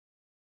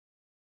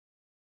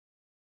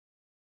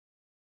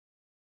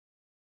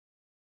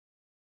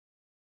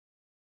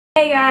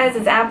Hey guys,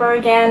 it's Amber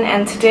again,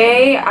 and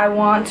today I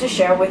want to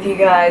share with you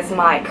guys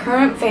my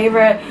current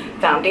favorite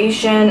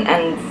foundation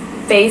and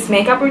face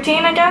makeup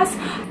routine, I guess,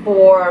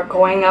 for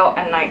going out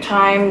at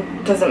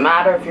nighttime. Doesn't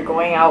matter if you're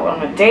going out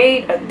on a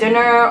date, a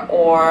dinner,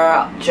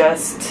 or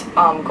just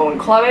going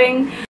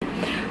clubbing.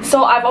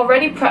 So I've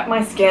already prepped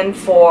my skin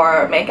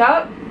for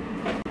makeup,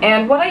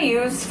 and what I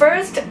use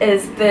first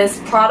is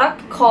this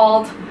product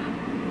called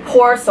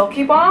Pore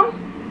Silky Balm.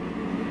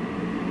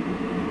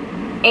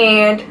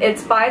 And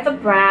it's by the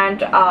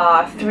brand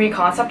 3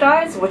 Concept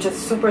Eyes, which is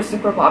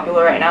super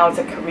popular right now. It's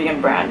a Korean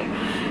brand,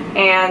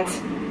 and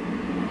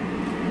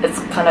it's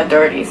kind of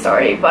dirty,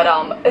 sorry, but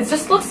it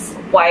just looks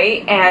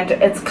white, and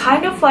it's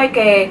kind of like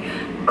a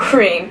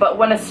cream, but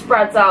when it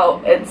spreads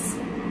out,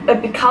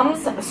 it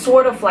becomes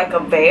sort of like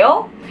a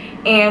veil.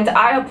 And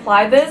I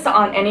apply this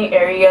on any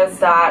areas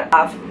that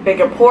have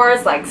bigger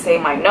pores, like say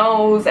my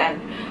nose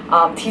and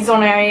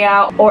T-zone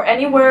area, or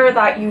anywhere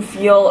that you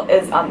feel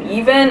is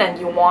uneven and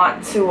you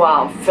want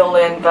to fill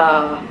in the,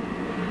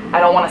 I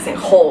don't want to say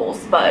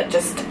holes, but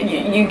just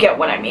you get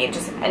what I mean,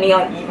 just any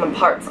uneven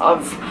parts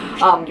of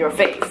your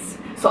face.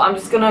 So I'm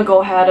just gonna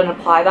go ahead and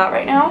apply that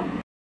right now.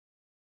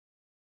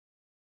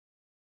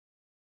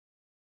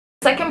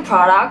 Second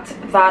product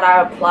that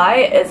I apply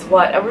is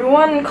what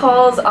everyone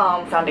calls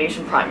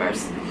foundation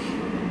primers,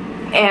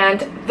 and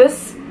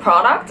this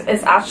product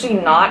is actually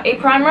not a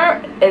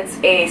primer, it's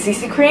a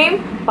CC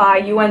cream by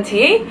UNT.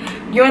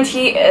 UNT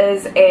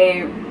is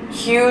a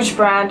huge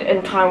brand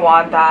in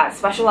Taiwan that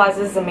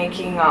specializes in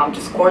making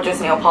just gorgeous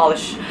nail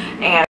polish,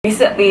 and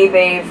recently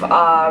they've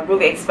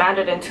really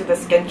expanded into the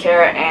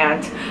skincare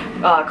and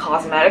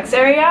cosmetics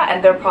area,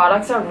 and their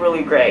products are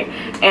really great.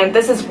 And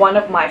this is one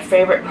of my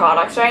favorite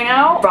products right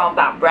now from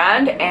that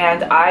brand,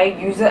 and I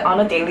use it on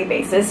a daily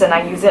basis, and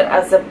I use it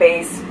as a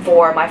base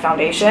for my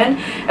foundation.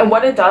 And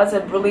what it does,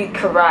 it really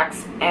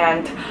corrects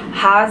and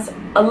has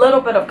a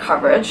little bit of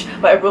coverage,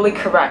 but it really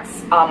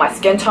corrects my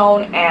skin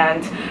tone,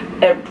 and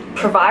it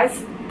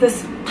provides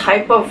this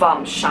type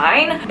of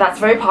shine that's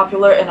very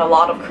popular in a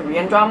lot of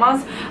Korean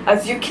dramas.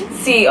 As you can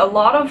see, a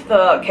lot of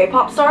the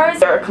K-pop stars,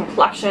 their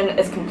complexion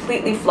is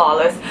completely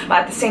flawless, but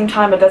at the same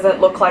time it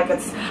doesn't look like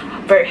it's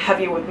very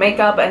heavy with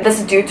makeup, and this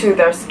is due to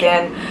their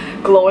skin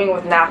glowing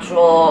with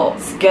natural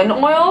skin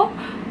oil,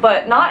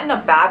 but not in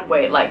a bad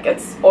way, like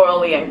it's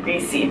oily and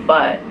greasy,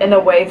 but in a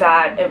way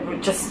that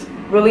it just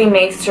really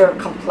makes your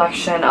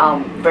complexion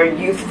very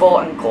youthful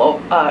and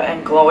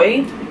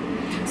glowy.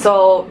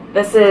 So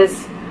this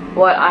is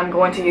what I'm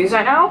going to use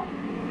right now.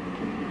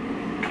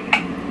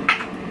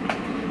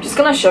 Just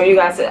gonna show you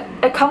guys it.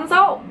 It comes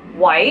out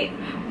white,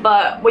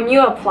 but when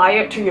you apply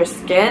it to your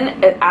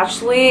skin, it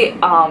actually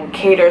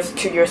caters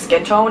to your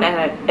skin tone,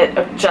 and it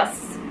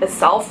adjusts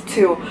itself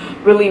to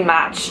really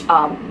match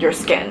your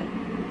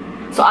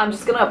skin. So I'm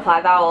just gonna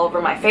apply that all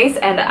over my face,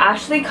 and it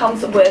actually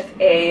comes with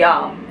a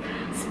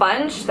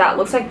sponge that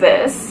looks like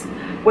this,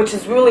 which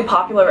is really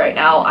popular right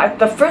now.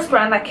 The first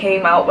brand that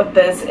came out with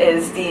this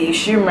is the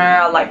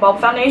ChAmber Light Bulb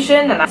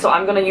Foundation, and so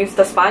I'm going to use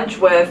the sponge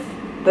with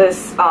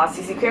this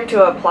CC cream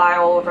to apply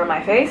all over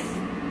my face.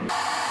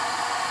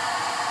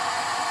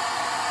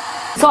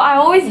 So I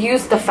always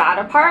use the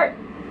fatter part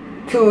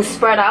to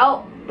spread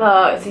out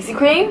the CC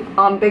cream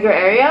on bigger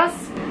areas,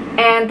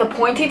 and the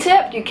pointy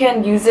tip, you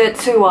can use it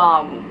to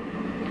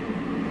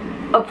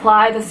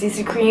apply the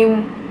CC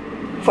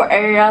cream for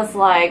areas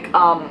like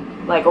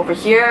over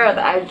here at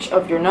the edge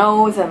of your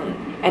nose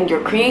and your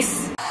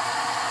crease.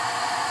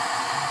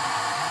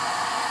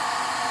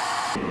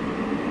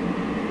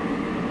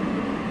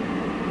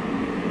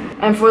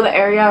 And for the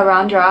area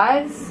around your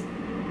eyes,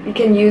 you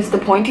can use the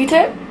pointy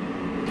tip.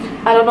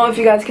 I don't know if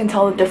you guys can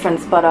tell the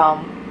difference, but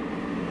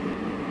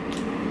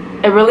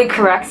it really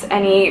corrects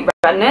any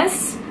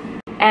redness,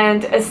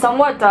 and it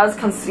somewhat does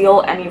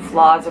conceal any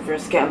flaws of your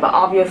skin, but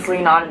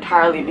obviously not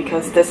entirely,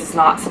 because this is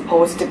not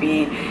supposed to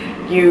be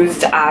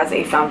used as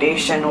a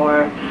foundation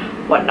or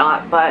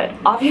whatnot. But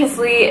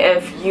obviously,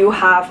 if you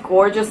have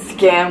gorgeous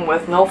skin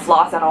with no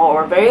flaws at all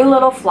or very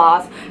little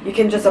flaws, you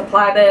can just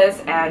apply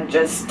this and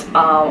just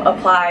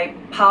apply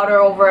powder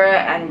over it,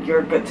 and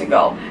you're good to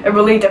go. It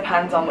really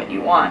depends on what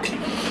you want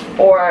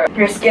or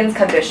your skin's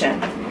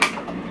condition.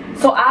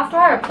 So after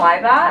I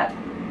apply that,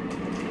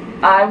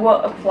 I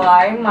will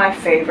apply my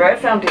favorite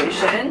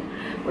foundation,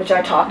 which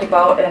I talked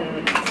about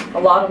in a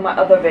lot of my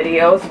other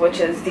videos,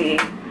 which is the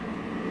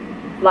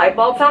Light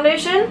Bulb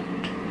Foundation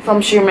from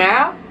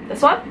ChAmber,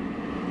 this one.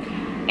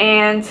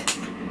 And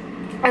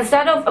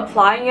instead of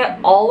applying it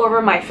all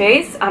over my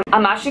face,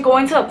 I'm actually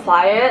going to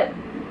apply it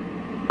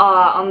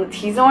on the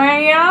T-zone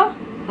area,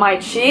 my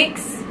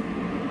cheeks.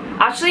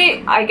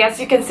 Actually, I guess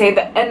you can say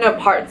the inner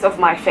parts of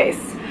my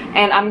face,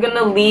 and I'm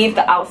gonna leave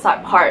the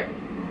outside part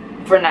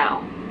for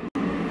now.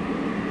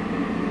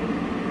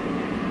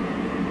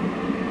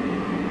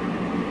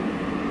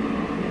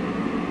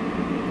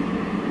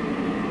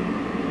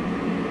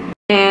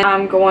 And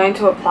I'm going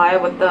to apply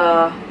it with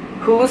the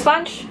Hulu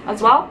sponge as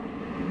well.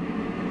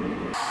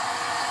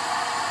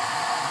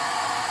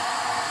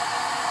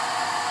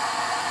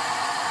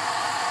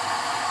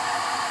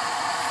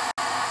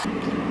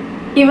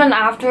 Even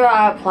after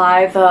I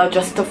apply the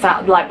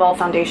light bulb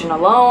foundation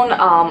alone,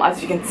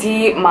 as you can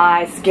see,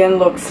 my skin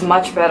looks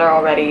much better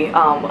already.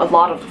 A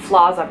lot of the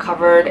flaws are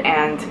covered,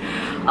 and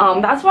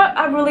that's what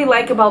I really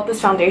like about this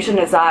foundation,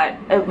 is that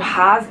it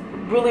has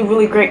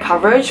really great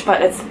coverage,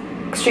 but it's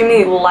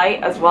extremely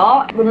light as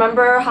well.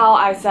 Remember how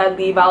I said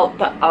leave out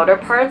the outer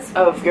parts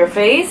of your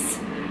face?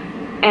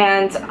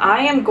 And I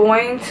am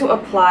going to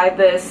apply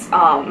this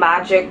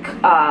Magic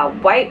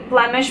White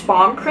Blemish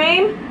Balm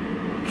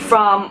Cream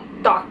from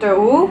Dr.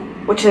 Wu,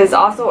 which is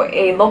also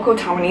a local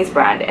Taiwanese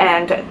brand,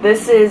 and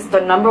this is the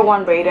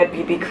 #1 rated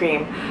BB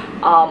cream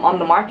on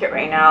the market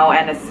right now,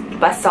 and it's the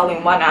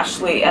best-selling one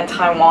actually in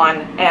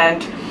Taiwan.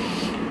 And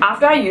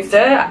after I used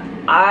it,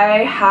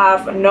 I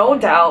have no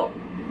doubt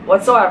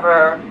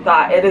whatsoever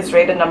that it is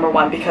rated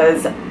 #1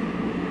 because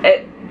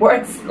it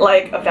works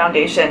like a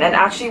foundation, and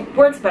actually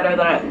works better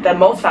than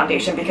most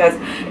foundation because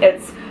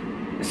it's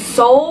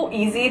so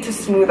easy to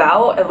smooth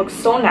out. It looks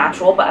so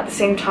natural, but at the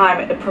same time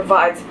it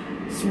provides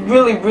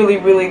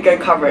really good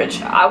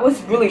coverage. I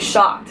was really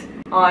shocked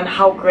on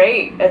how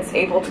great it's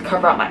able to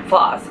cover up my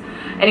flaws.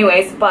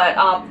 Anyways, but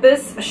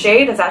this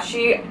shade is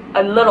actually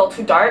a little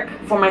too dark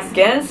for my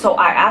skin, so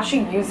I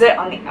actually use it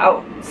on the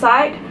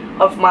outside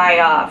of my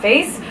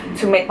face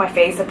to make my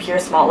face appear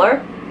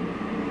smaller.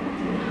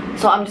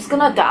 So I'm just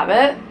gonna dab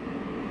it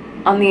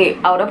on the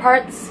outer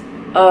parts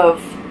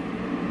of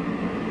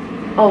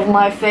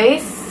my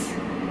face,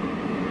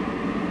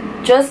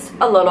 just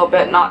a little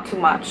bit, not too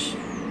much.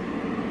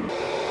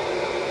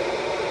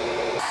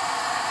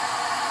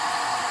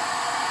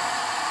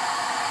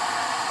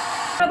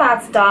 After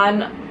that's done,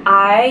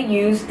 I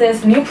use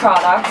this new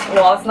product.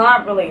 Well, it's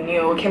not really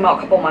new, it came out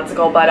a couple months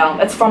ago, but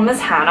it's from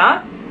Miss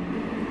Hannah,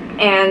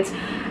 and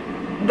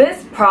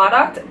this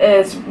product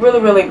is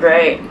really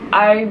great.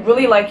 I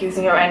really like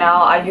using it right now.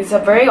 I use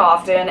it very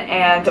often,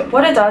 and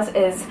what it does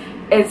is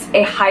it's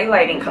a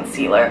highlighting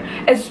concealer.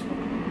 It's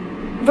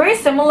very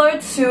similar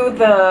to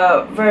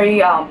the very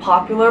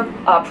popular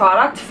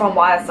product from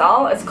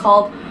YSL. It's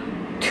called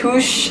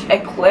Touche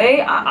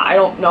Eclat. I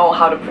don't know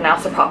how to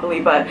pronounce it properly,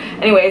 but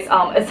anyways,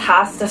 it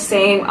has the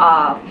same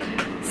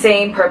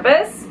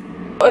purpose.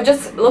 It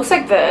just looks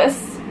like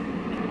this,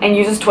 and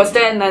you just twist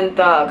it and then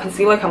the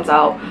concealer comes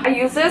out. I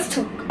use this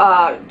to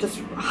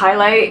just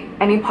highlight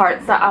any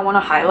parts that I want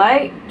to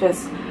highlight.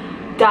 Just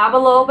dab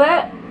a little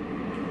bit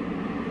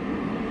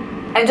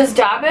and just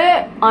dab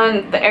it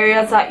on the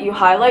areas that you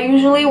highlight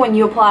usually when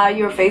you apply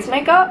your face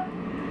makeup.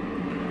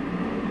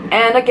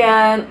 And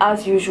again,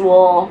 as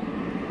usual,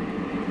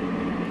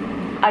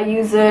 I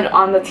use it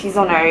on the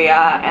T-zone area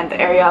and the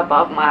area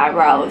above my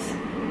eyebrows,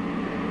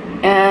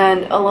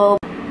 and a little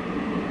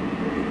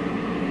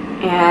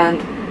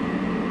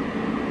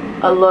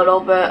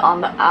bit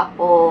on the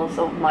apples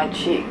of my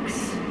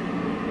cheeks.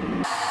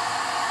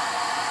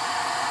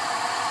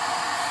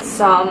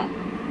 Some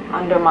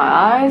under my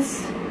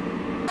eyes.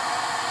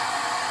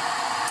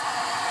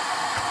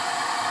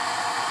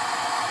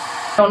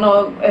 I don't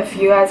know if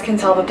you guys can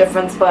tell the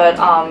difference, but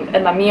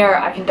in the mirror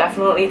I can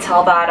definitely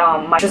tell that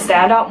my eyes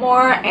stand out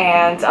more,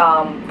 and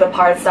the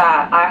parts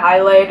that I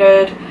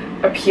highlighted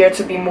appear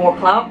to be more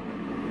plump.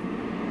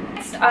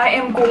 Next, I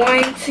am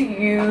going to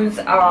use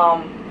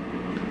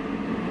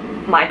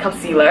my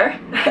concealer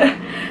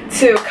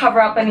to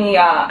cover up any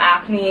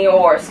acne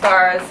or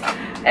scars.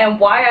 And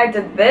why I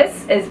did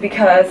this is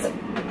because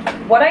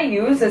what I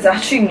use is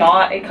actually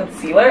not a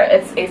concealer,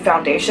 it's a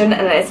foundation,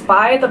 and it's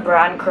by the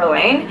brand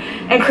Curlain.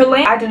 And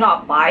Curlain, I did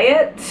not buy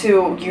it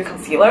to use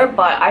concealer,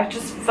 but I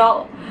just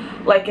felt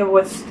like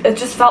it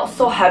just felt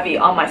so heavy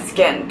on my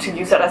skin to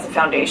use it as a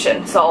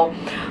foundation. So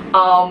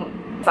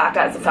the fact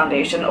that it's a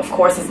foundation, of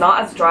course, is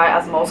not as dry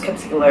as most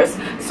concealers,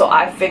 so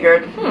I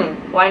figured,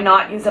 why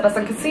not use it as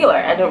a concealer,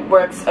 and it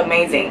works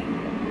amazing.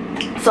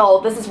 So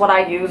this is what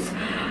I use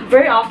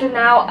very often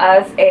now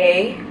as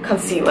a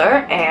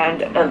concealer,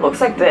 and it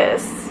looks like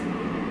this,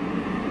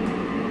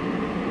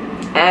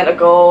 and it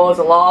goes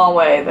a long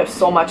way. There's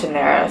so much in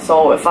there,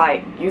 so if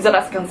I use it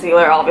as a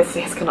concealer,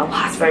 obviously it's gonna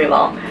last very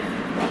long.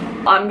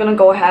 I'm gonna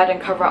go ahead and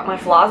cover up my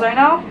flaws right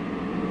now.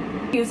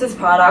 Use this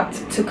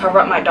product to cover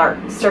up my dark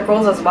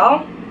circles as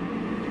well.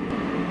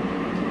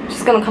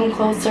 Just gonna come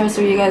closer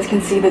so you guys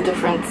can see the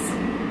difference.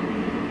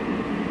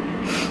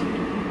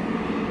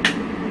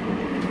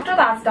 After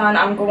that's done,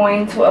 I'm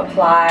going to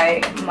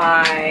apply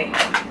my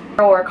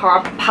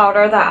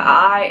powder that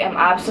I am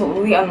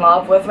absolutely in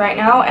love with right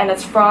now, and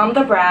it's from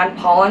the brand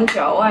Paul &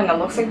 Joe, and it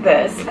looks like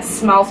this. It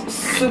smells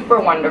super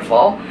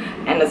wonderful,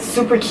 and it's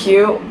super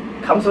cute.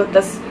 Comes with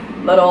this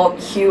little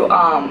cute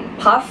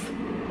puff,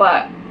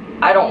 but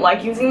I don't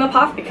like using the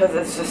puff because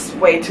it's just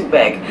way too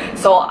big.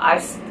 So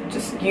I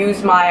just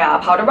use my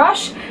powder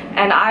brush,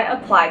 and I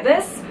apply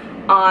this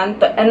on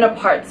the inner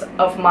parts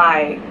of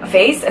my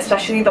face,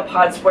 especially the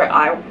parts where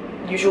I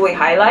usually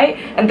highlight.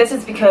 And this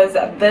is because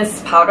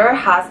this powder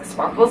has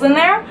sparkles in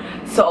there,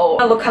 so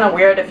it'll look kind of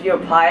weird if you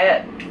apply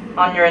it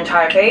on your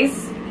entire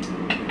face.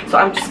 So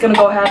I'm just gonna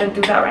go ahead and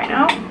do that right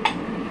now.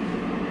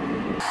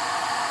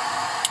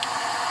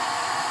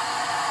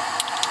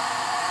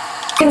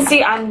 You can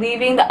see I'm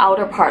leaving the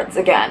outer parts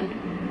again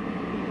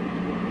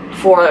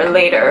for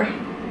later.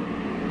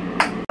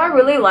 What I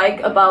really like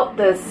about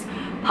this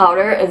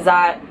powder is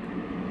that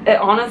it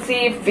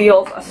honestly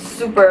feels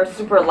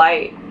super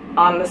light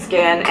on the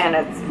skin, and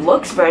it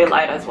looks very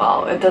light as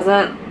well. It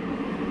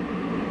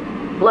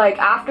doesn't, like,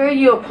 after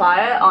you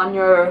apply it on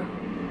your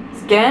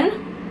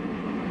skin,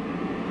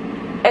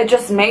 it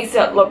just makes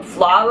it look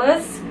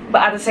flawless,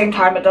 but at the same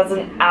time it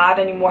doesn't add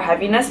any more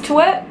heaviness to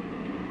it.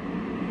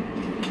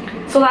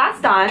 So that's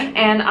done,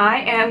 and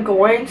I am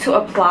going to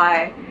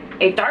apply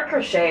a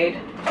darker shade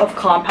of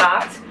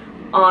compact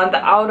on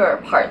the outer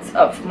parts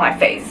of my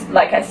face.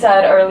 Like I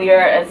said earlier,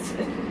 it's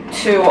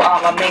to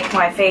make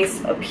my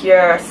face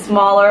appear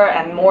smaller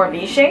and more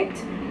V-shaped.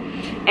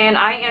 And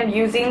I am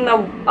using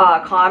the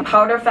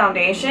powder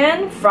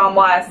foundation from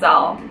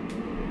YSL.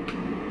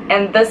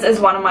 And this is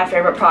one of my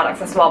favorite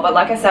products as well. But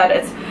like I said,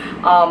 it's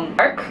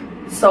dark,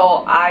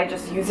 so I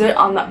just use it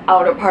on the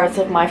outer parts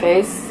of my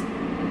face.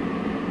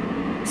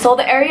 So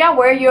the area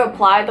where you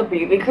apply the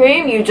BB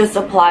cream, you just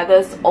apply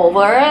this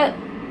over it.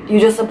 You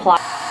just apply.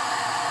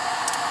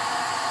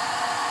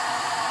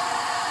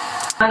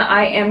 And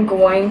I am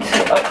going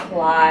to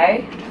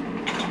apply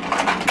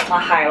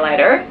my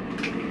highlighter.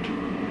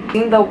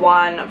 The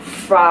one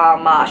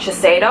from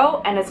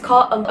Shiseido, and it's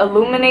called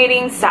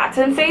Illuminating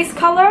Satin Face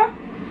Color.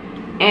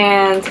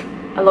 And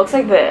it looks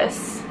like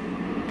this.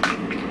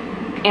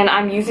 And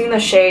I'm using the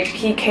shade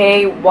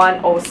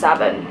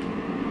PK107.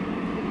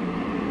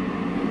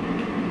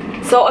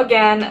 So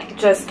again,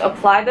 just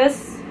apply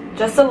this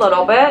just a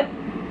little bit.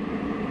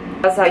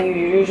 That's how you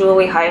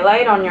usually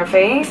highlight on your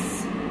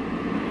face.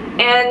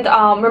 And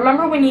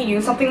remember, when you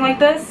use something like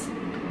this,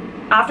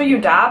 after you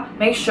dab,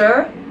 make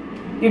sure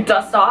you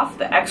dust off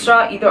the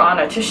extra either on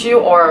a tissue,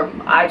 or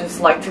I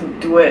just like to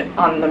do it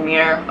on the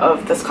mirror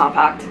of this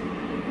compact.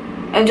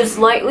 And just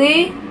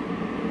lightly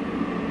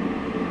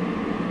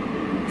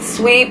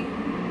sweep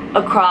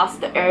across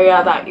the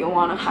area that you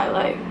want to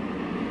highlight.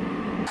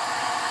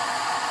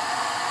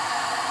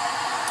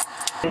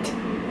 And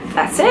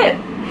that's it.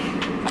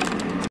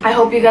 I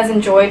hope you guys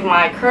enjoyed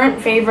my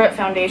current favorite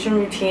foundation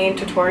routine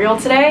tutorial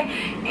today,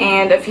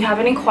 and if you have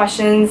any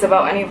questions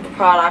about any of the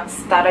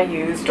products that I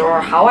used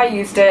or how I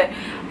used it,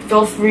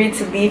 feel free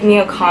to leave me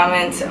a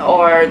comment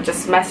or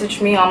just message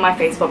me on my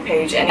Facebook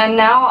page. And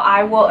now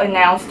I will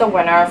announce the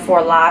winner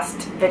for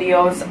last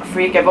video's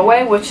free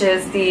giveaway, which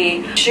is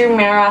the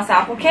ChAmber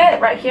sample kit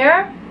right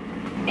here.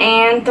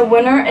 And the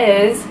winner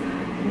is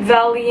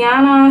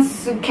Velyana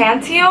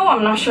Sukantio.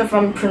 I'm not sure if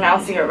I'm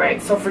pronouncing it right,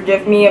 so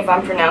forgive me if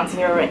I'm pronouncing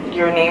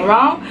your name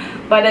wrong,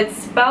 but it's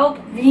spelled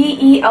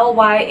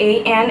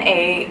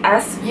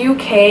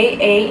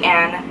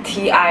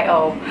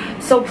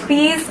VelyanaSukantio. So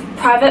please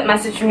private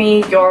message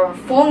me your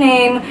full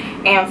name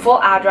and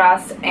full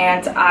address,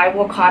 and I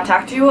will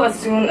contact you as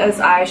soon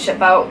as I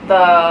ship out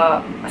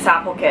the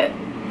sample kit.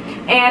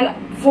 And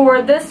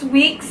for this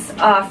week's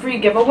free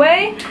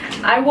giveaway,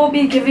 I will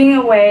be giving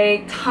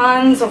away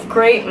tons of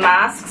great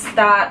masks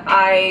that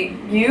I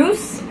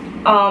use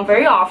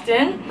very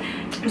often.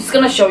 I'm just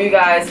going to show you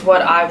guys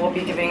what I will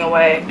be giving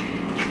away.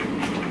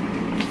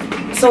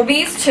 So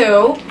these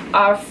two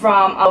are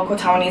from local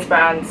Taiwanese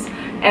brands,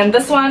 and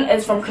this one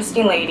is from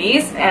Christine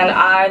Ladies, and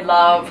I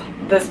love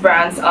this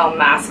brand's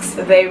masks.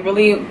 They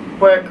really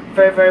work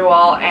very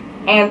well.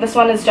 And this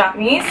one is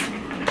Japanese,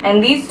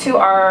 and these two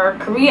are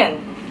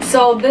Korean.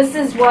 So this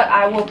is what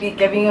I will be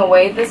giving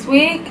away this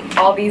week,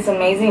 all these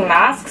amazing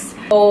masks.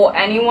 So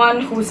anyone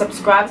who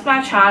subscribes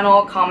my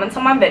channel, comments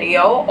on my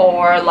video,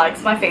 or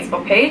likes my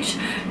Facebook page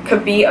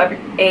could be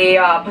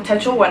a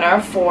potential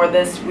winner for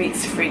this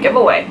week's free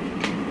giveaway.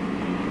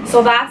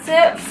 So that's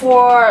it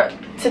for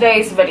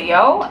today's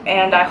video,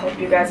 and I hope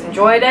you guys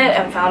enjoyed it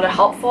and found it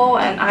helpful,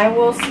 and I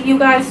will see you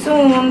guys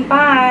soon.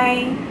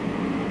 Bye!